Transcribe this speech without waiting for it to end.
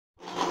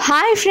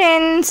Hi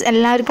friends,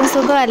 എല്ലാവർക്കും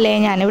സുഖമല്ലേ?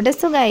 ഞാനിവിടെ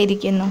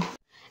സുഖമായിരിക്കുന്നു.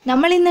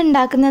 നമ്മളിന്ന്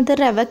ഉണ്ടാക്കുന്നത്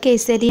റവ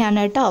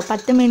കേസരിയാണ് കേട്ടോ.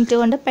 10 മിനിറ്റ്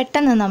കൊണ്ട്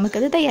പെട്ടെന്ന്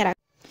നമുക്കത്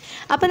തയ്യാറാക്കാം.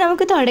 അപ്പോൾ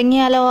നമുക്ക്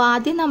തുടങ്ങിയാലോ?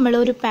 ആദ്യം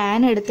നമ്മളൊരു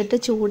പാൻ എടുത്തിട്ട്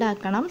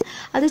ചൂടാക്കണം.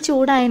 അത്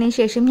ചൂടായതിനു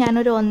ശേഷം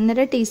ഞാനൊരു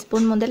 1.5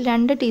 ടീസ്പൂൺ മുതൽ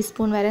 2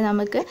 ടീസ്പൂൺ വരെ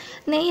നമുക്ക്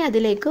നെയ്യ്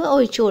അതിലേക്ക്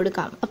ഒഴിച്ചു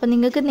കൊടുക്കാം. അപ്പോൾ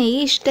നിങ്ങൾക്ക്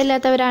നെയ്യ്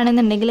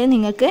ഇഷ്ടമില്ലാത്തവരാണെന്നുണ്ടെങ്കിൽ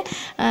നിങ്ങൾക്ക്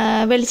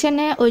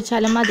വെളിച്ചെണ്ണ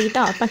ഒഴിച്ചാലും മതി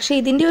കേട്ടോ. പക്ഷേ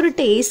ഇതിൻ്റെ ഒരു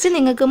ടേസ്റ്റ്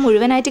നിങ്ങൾക്ക്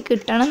മുഴുവനായിട്ട്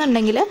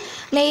കിട്ടണമെന്നുണ്ടെങ്കിൽ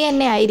നെയ്യ്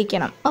തന്നെ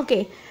ആയിരിക്കണം. ഓക്കെ,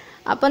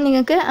 അപ്പോൾ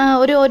നിങ്ങൾക്ക്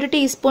ഒരു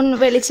ടീസ്പൂൺ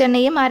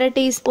വെളിച്ചെണ്ണയും 1/2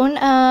 ടീസ്പൂൺ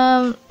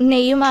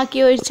നെയ്യും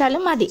ആക്കി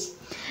ഒഴിച്ചാലും മതി.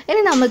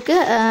 ഇനി നമുക്ക്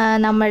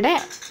നമ്മുടെ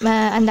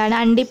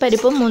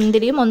അണ്ടിപ്പരിപ്പും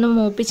മുന്തിരിയും ഒന്ന്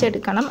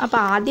മൂപ്പിച്ചെടുക്കണം. അപ്പോൾ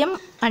ആദ്യം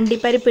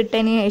അണ്ടിപ്പരിപ്പ്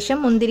ഇട്ടതിന് ശേഷം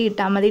മുന്തിരി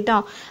ഇട്ടാൽ മതി കേട്ടോ.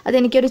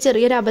 അതെനിക്കൊരു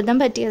ചെറിയൊരു അബദ്ധം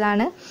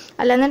പറ്റിയതാണ്.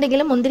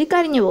 അല്ലെന്നുണ്ടെങ്കിൽ മുന്തിരി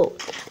കരിഞ്ഞു പോകും.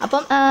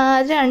 അപ്പം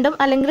അത് രണ്ടും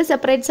അല്ലെങ്കിൽ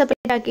സെപ്പറേറ്റ്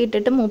ആക്കി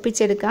ഇട്ടിട്ട്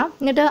മൂപ്പിച്ചെടുക്കാം.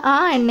 എന്നിട്ട് ആ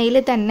എണ്ണയിൽ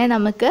തന്നെ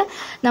നമുക്ക്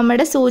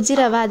നമ്മുടെ സൂചി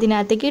റവ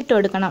അതിനകത്തേക്ക് ഇട്ട്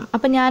കൊടുക്കണം.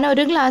 അപ്പം ഞാൻ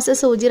 1 ഗ്ലാസ്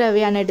സൂചി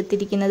റവയാണ്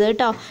എടുത്തിരിക്കുന്നത്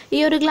കേട്ടോ.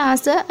 ഈ 1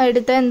 ഗ്ലാസ്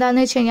എടുത്ത്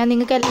എന്താണെന്ന് വെച്ച് കഴിഞ്ഞാൽ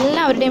നിങ്ങൾക്ക്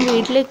എല്ലാവരുടെയും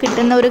വീട്ടിൽ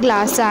കിട്ടുന്ന ഒരു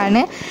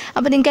ഗ്ലാസ്സാണ്.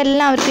 അപ്പോൾ നിങ്ങൾക്ക്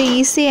എല്ലാവർക്കും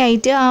ഈസി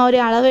ആയിട്ട് ആ ഒരു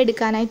അളവ്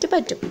എടുക്കാനായിട്ട്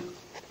പറ്റും.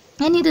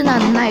 ഇനി ഇത്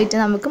നന്നായിട്ട്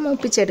നമുക്ക്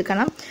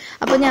മൂപ്പിച്ചെടുക്കണം.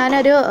 അപ്പോൾ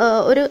ഞാനൊരു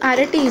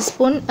 1/2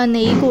 ടീസ്പൂൺ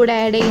നെയ്യ് കൂടെ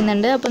ആഡ്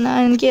ചെയ്യുന്നുണ്ട്. അപ്പോൾ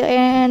എനിക്ക്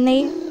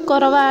നെയ്യ്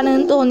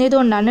കുറവാണെന്ന് തോന്നിയത്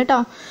കൊണ്ടാണ് കേട്ടോ.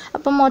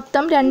 അപ്പം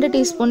മൊത്തം 2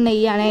 ടീസ്പൂൺ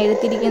നെയ്യാണ്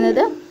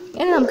എടുത്തിരിക്കുന്നത്.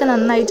 ഇനി നമുക്ക്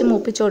നന്നായിട്ട്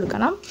മൂപ്പിച്ച്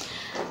കൊടുക്കണം.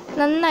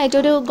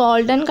 നന്നായിട്ടൊരു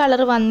ഗോൾഡൻ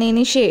കളർ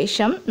വന്നതിന്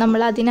ശേഷം നമ്മൾ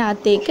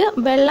അതിനകത്തേക്ക്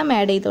വെള്ളം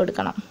ആഡ് ചെയ്ത്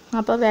കൊടുക്കണം.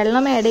 അപ്പോൾ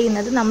വെള്ളം ആഡ്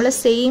ചെയ്യുന്നത് നമ്മൾ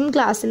സെയിം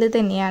ഗ്ലാസ്സിൽ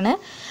തന്നെയാണ്.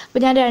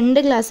 അപ്പോൾ ഞാൻ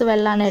 2 ഗ്ലാസ്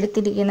വെള്ളമാണ്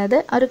എടുത്തിരിക്കുന്നത്.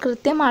 ഒരു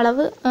കൃത്യം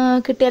അളവ്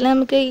കിട്ടിയാൽ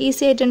നമുക്ക്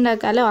ഈസി ആയിട്ട്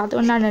ഉണ്ടാക്കാമല്ലോ.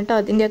 അതുകൊണ്ടാണ് കേട്ടോ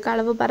അതിൻ്റെയൊക്കെ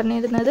അളവ്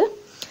പറഞ്ഞിരുന്നത്.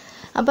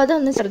 അപ്പോൾ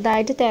അതൊന്ന്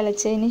ചെറുതായിട്ട്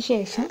തിളച്ചതിന്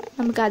ശേഷം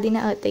നമുക്ക്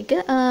അതിനകത്തേക്ക്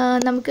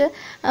നമുക്ക്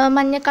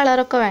മഞ്ഞ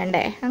കളറൊക്കെ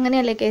വേണ്ടേ?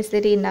 അങ്ങനെയല്ലേ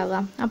കേസരി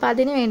ഉണ്ടാവുക. അപ്പോൾ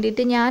അതിന്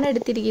വേണ്ടിയിട്ട് ഞാൻ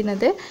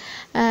എടുത്തിരിക്കുന്നത്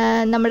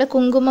നമ്മുടെ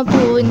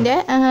കുങ്കുമപ്പൂവിൻ്റെ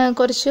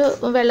കുറച്ച്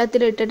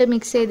വെള്ളത്തിലിട്ടിട്ട്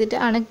മിക്സ് ചെയ്തിട്ട്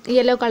ആണ്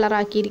യെല്ലോ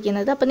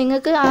കളറാക്കിയിരിക്കുന്നത്. അപ്പോൾ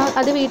നിങ്ങൾക്ക്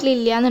അത്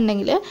വീട്ടിലില്ല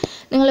എന്നുണ്ടെങ്കിൽ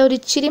നിങ്ങൾ ഒരു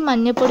ഇച്ചിരി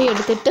മഞ്ഞൾപ്പൊടി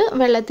എടുത്തിട്ട്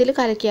വെള്ളത്തിൽ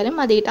കലക്കിയാലും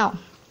മതി കേട്ടോ.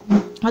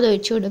 അത്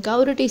ഒഴിച്ചു കൊടുക്കുക.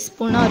 1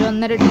 ടീസ്പൂണോ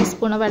 1.5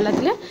 ടീസ്പൂണോ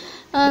വെള്ളത്തിൽ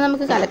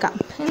നമുക്ക് കലക്കാം.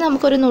 ഇനി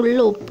നമുക്കൊരു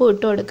നുള്ളു ഉപ്പ്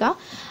ഇട്ട് കൊടുക്കാം.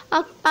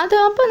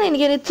 അപ്പോൾ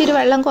എനിക്കൊരു ഇച്ചിരി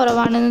വെള്ളം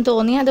കുറവാണെന്ന്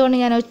തോന്നി. അതുകൊണ്ട്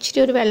ഞാൻ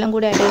ഒരു വെള്ളം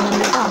കൂടി ആഡ്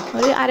ചെയ്യുന്നുണ്ട് കേട്ടോ.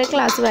 ഒരു 1/2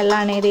 ഗ്ലാസ്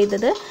വെള്ളമാണ് ആഡ്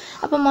ചെയ്തത്.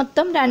 അപ്പോൾ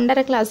മൊത്തം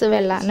 2.5 ഗ്ലാസ്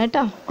വെള്ളമാണ്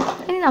കേട്ടോ.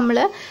 ഇനി നമ്മൾ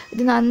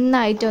ഇത്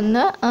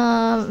നന്നായിട്ടൊന്ന്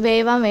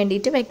വേവാൻ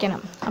വേണ്ടിയിട്ട്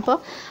വെക്കണം. അപ്പോൾ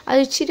അത്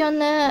ഇച്ചിരി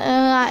ഒന്ന്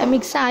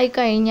മിക്സ് ആയി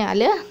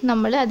കഴിഞ്ഞാൽ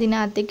നമ്മൾ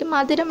അതിനകത്തേക്ക്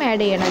മധുരം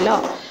ആഡ് ചെയ്യണമല്ലോ.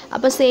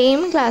 അപ്പോൾ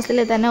സെയിം ഗ്ലാസ്സിൽ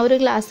തന്നെ 1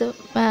 ഗ്ലാസ്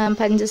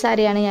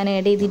പഞ്ചസാരയാണ് ഞാൻ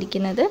ആഡ്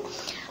ചെയ്തിരിക്കുന്നത്.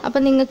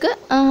 അപ്പോൾ നിങ്ങൾക്ക്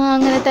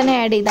അങ്ങനെ തന്നെ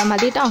ആഡ് ചെയ്താൽ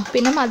മതി കേട്ടോ.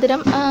 പിന്നെ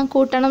മധുരം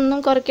കൂട്ടണം എന്നും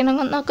കുറയ്ക്കണം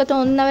എന്നൊക്കെ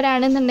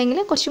തോന്നുന്നവരാണെന്നുണ്ടെങ്കിൽ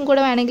കുറച്ചും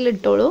കൂടെ വേണമെങ്കിൽ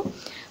ഇട്ടോളൂ,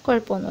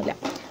 കുഴപ്പമൊന്നുമില്ല.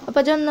 അപ്പോൾ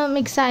അതൊന്ന്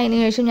മിക്സ് ആയതിനു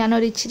ശേഷം ഞാൻ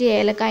ഒരു ഇച്ചിരി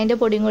ഏലക്കായൻ്റെ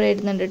പൊടിയും കൂടെ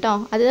ഇടുന്നുണ്ട് കേട്ടോ.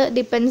 അത്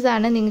ഡിപ്പെൻസ്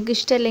ആണ്, നിങ്ങൾക്ക്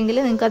ഇഷ്ടമല്ലെങ്കിൽ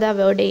നിങ്ങൾക്ക് അത്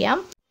അവോയ്ഡ് ചെയ്യാം.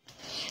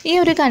 ഈ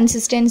ഒരു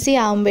കൺസിസ്റ്റൻസി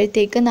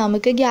ആകുമ്പോഴത്തേക്ക്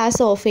നമുക്ക്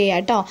ഗ്യാസ് ഓഫ് ചെയ്യാം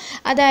കേട്ടോ.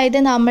 അതായത്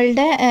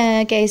നമ്മളുടെ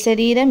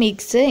കേസരിയുടെ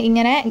മിക്സ്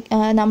ഇങ്ങനെ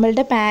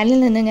നമ്മളുടെ പാനിൽ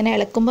നിന്ന് ഇങ്ങനെ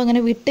ഇളക്കുമ്പോൾ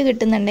ഇങ്ങനെ വിട്ട്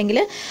കിട്ടുന്നുണ്ടെങ്കിൽ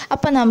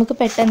അപ്പോൾ നമുക്ക്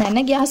പെട്ടെന്ന്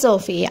തന്നെ ഗ്യാസ്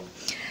ഓഫ് ചെയ്യാം.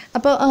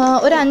 അപ്പോൾ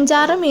ഒരു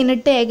 5-6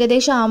 മിനിറ്റ്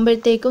ഏകദേശം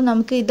ആകുമ്പോഴത്തേക്കും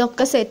നമുക്ക്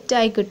ഇതൊക്കെ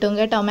സെറ്റായി കിട്ടും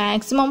കേട്ടോ.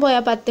 മാക്സിമം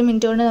പോയാൽ 10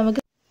 മിനിറ്റ് കൊണ്ട്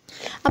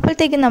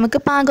അപ്പോഴത്തേക്കും നമുക്ക്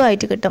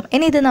പാകമായിട്ട് കിട്ടും.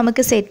 ഇനി ഇത്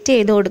നമുക്ക് സെറ്റ്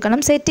ചെയ്ത് കൊടുക്കണം.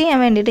 സെറ്റ് ചെയ്യാൻ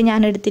വേണ്ടിയിട്ട് ഞാൻ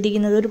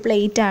എടുത്തിരിക്കുന്നത് ഒരു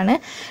പ്ലേറ്റാണ്.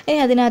 ഇനി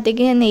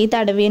അതിനകത്തേക്ക് നെയ്യ്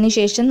തടവിയതിന്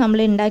ശേഷം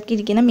നമ്മൾ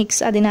ഉണ്ടാക്കിയിരിക്കുന്ന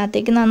മിക്സ്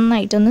അതിനകത്തേക്ക്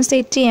നന്നായിട്ടൊന്ന്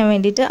സെറ്റ് ചെയ്യാൻ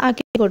വേണ്ടിയിട്ട്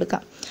ആക്കി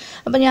കൊടുക്കാം.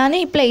 അപ്പോൾ ഞാൻ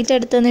ഈ പ്ലേറ്റ്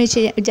എടുത്തെന്ന്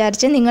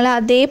വിചാരിച്ച് നിങ്ങൾ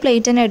അതേ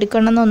പ്ലേറ്റ് തന്നെ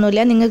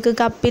എടുക്കണമെന്നൊന്നുമില്ല. നിങ്ങൾക്ക്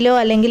കപ്പിലോ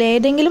അല്ലെങ്കിൽ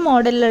ഏതെങ്കിലും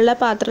മോഡലിലുള്ള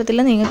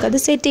പാത്രത്തിൽ നിങ്ങൾക്കത്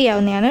സെറ്റ്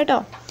ചെയ്യാവുന്നതാണ് കേട്ടോ.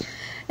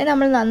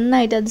 നമ്മൾ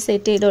നന്നായിട്ട് അത്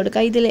സെറ്റ് ചെയ്ത്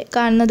കൊടുക്കുക. ഇതിൽ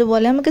കാണുന്നത്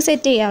പോലെ നമുക്ക്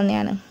സെറ്റ്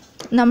ചെയ്യാവുന്നതാണ്.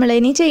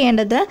 നമ്മളിനി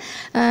ചെയ്യേണ്ടത്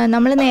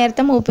നമ്മൾ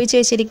നേരത്തെ മൂപ്പിച്ച്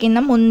വെച്ചിരിക്കുന്ന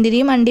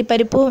മുന്തിരിയും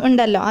അണ്ടിപ്പരിപ്പും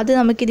ഉണ്ടല്ലോ, അത്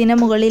നമുക്കിതിൻ്റെ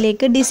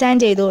മുകളിലേക്ക് ഡിസൈൻ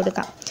ചെയ്ത്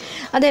കൊടുക്കാം.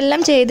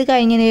 അതെല്ലാം ചെയ്ത്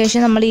കഴിഞ്ഞതിന്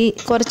ശേഷം നമ്മൾ ഈ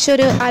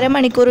കുറച്ചൊരു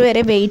അരമണിക്കൂർ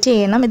വരെ വെയിറ്റ്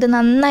ചെയ്യണം. ഇത്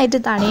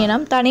നന്നായിട്ട്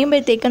തണിയണം.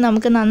 തണിയുമ്പോഴത്തേക്കും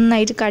നമുക്ക്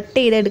നന്നായിട്ട് കട്ട്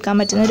ചെയ്തെടുക്കാൻ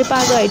പറ്റുന്ന ഒരു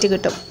പാകമായിട്ട്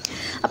കിട്ടും.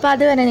 അപ്പോൾ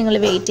അതുവരെ നിങ്ങൾ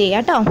വെയിറ്റ് ചെയ്യുക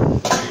കേട്ടോ.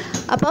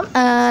 അപ്പം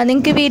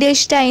നിങ്ങൾക്ക് വീഡിയോ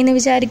ഇഷ്ടമായി എന്ന്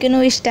വിചാരിക്കുന്നു.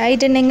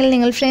 ഇഷ്ടമായിട്ടുണ്ടെങ്കിൽ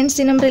നിങ്ങൾ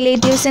ഫ്രണ്ട്സിനും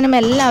റിലേറ്റീവ്സിനും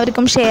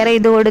എല്ലാവർക്കും ഷെയർ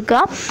ചെയ്ത് കൊടുക്കുക.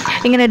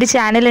 ഇങ്ങനൊരു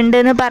ചാനൽ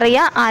ഉണ്ടെന്ന്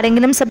പറയുക.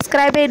 ആരെങ്കിലും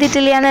സബ്സ്ക്രൈബ്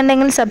ചെയ്തിട്ടില്ല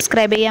എന്നുണ്ടെങ്കിൽ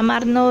സബ്സ്ക്രൈബ് ചെയ്യാൻ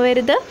മറന്നു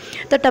പോകരുത്.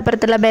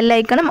 തൊട്ടപ്പുറത്തുള്ള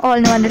ബെല്ലൈക്കണും ഓൾ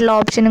എന്ന് പറഞ്ഞിട്ടുള്ള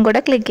ഓപ്ഷനും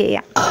കൂടെ ക്ലിക്ക്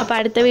ചെയ്യാം. അപ്പോൾ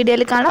അടുത്ത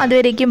വീഡിയോയിൽ കാണാം.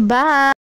 അതുവരേക്കും ബൈ.